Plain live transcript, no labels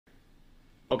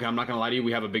Okay, I'm not gonna lie to you.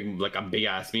 We have a big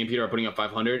ass. Me and Peter are putting up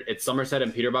 500. It's Sommerset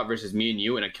and Peterbot versus me and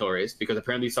you in a kill race because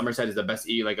apparently Sommerset is the best.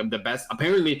 The best.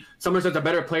 Apparently Sommerset's a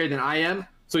better player than I am,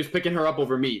 so he's picking her up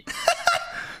over me.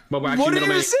 But we're actually what did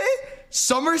you say?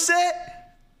 Sommerset?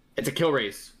 It's a kill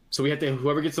race, so we have to.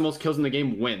 Whoever gets the most kills in the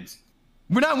game wins.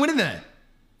 We're not winning that.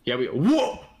 Yeah,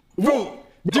 whoa,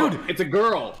 dude, it's a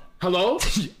girl. Hello?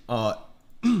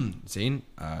 Zayn,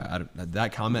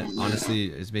 that comment honestly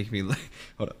is making me like,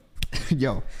 hold up.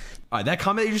 Yo. Alright, that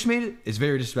comment you just made is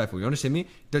very disrespectful. You understand me?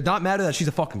 Does not matter that she's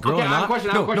a fucking girl or not. I have a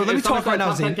question. No, let me talk right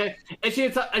now, Zayn. Is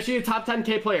she a top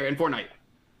 10K player in Fortnite?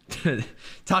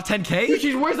 Top 10K? Dude,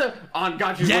 she's worse than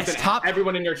God. She's worse than top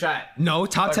everyone in your chat. No,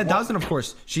 top 10,000, of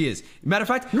course she is. Matter of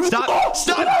fact,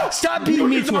 stop being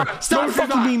mean to her. Stop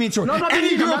fucking being mean to her.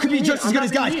 Any girl could be just as good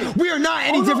as guys. We are not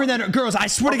any different than girls. I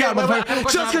swear to God,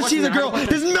 motherfucker. Just because she's a girl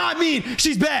does not mean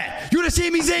she's bad. You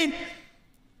understand me, Zayn?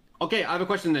 Okay, I have a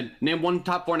question then. Name one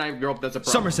top Fortnite girl that's a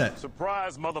pro. Sommerset.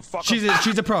 Surprise, motherfucker.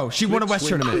 She's a pro. She won a West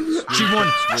tournament. She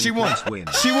won.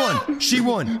 She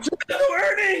won. No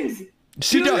earnings.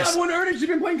 She does. Have one earnings. She's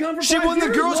been playing COD for 5 She won the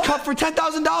years, girls' cup for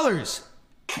 $10,000.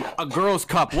 A girls'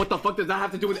 cup? What the fuck does that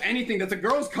have to do with anything? That's a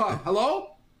girls' cup.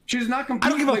 Hello? She does not compete. I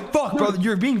don't give a fuck, bro.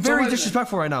 You're being very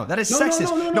disrespectful right now. That is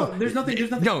sexist. No. There's nothing.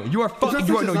 No, you are fucked.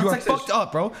 You are fucked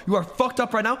up, bro. You are fucked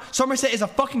up right now. Sommerset is a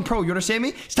fucking pro. You understand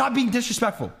me? Stop being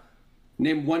disrespectful.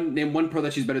 Name one pro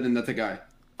that she's better than. That's a guy.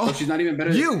 Oh, she's not even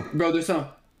better. You, bro. There's some.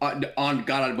 On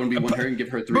God, I wouldn't be one her and give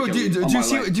her 3 kills.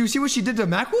 Bro, do you see what she did to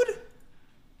Macwood?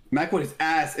 Macwood is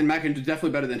ass, and Macwood is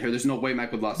definitely better than her. There's no way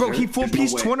Macwood lost. Bro, he full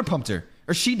piece corner pumped her,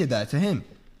 or she did that to him.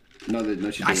 No, she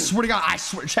didn't. I swear to God, I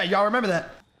swear, chat, y'all remember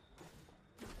that?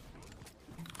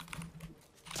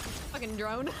 Fucking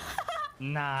drone.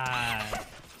 Nah.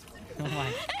 Oh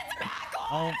my.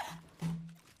 Oh.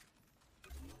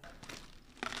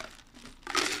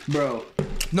 Bro.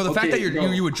 No, the fact that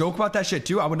you would joke about that shit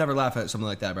too, I would never laugh at something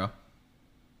like that, bro.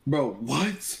 Bro,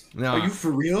 what? No. Are you for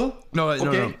real? No.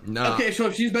 Okay, so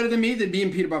if she's better than me, then me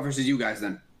and Peterbot versus you guys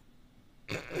then.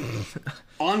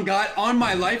 On God, on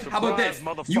my life. How about this?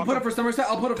 You put up for Sommerset,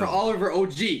 I'll put up for Oliver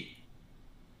OG.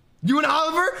 You and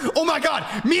Oliver? Oh my God!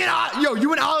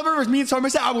 You and Oliver versus me and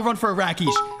Sommerset. I will run for a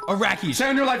Rakish. Stay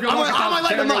on your life. On my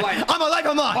life, I'm not. On my life,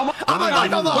 I'm not. On my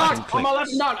life, I'm not.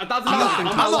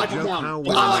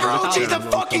 $1,000. Oliver OG's a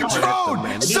fucking drone.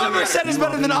 Sommerset is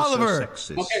better than Oliver.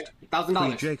 Okay,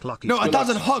 $1,000. No,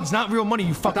 1,000 hugs, not real money.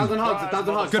 You fucking. 1,000 hugs.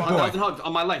 1,000 hugs. Good boy. 1,000 hugs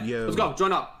on my life. Let's go.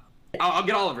 Join up. I'll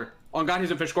get Oliver. On God,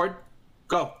 he's in fish cord.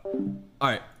 Go. All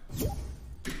right.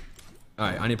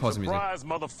 I need to pause the music. Surprise,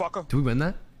 motherfucker. Do we win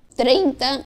that? 30.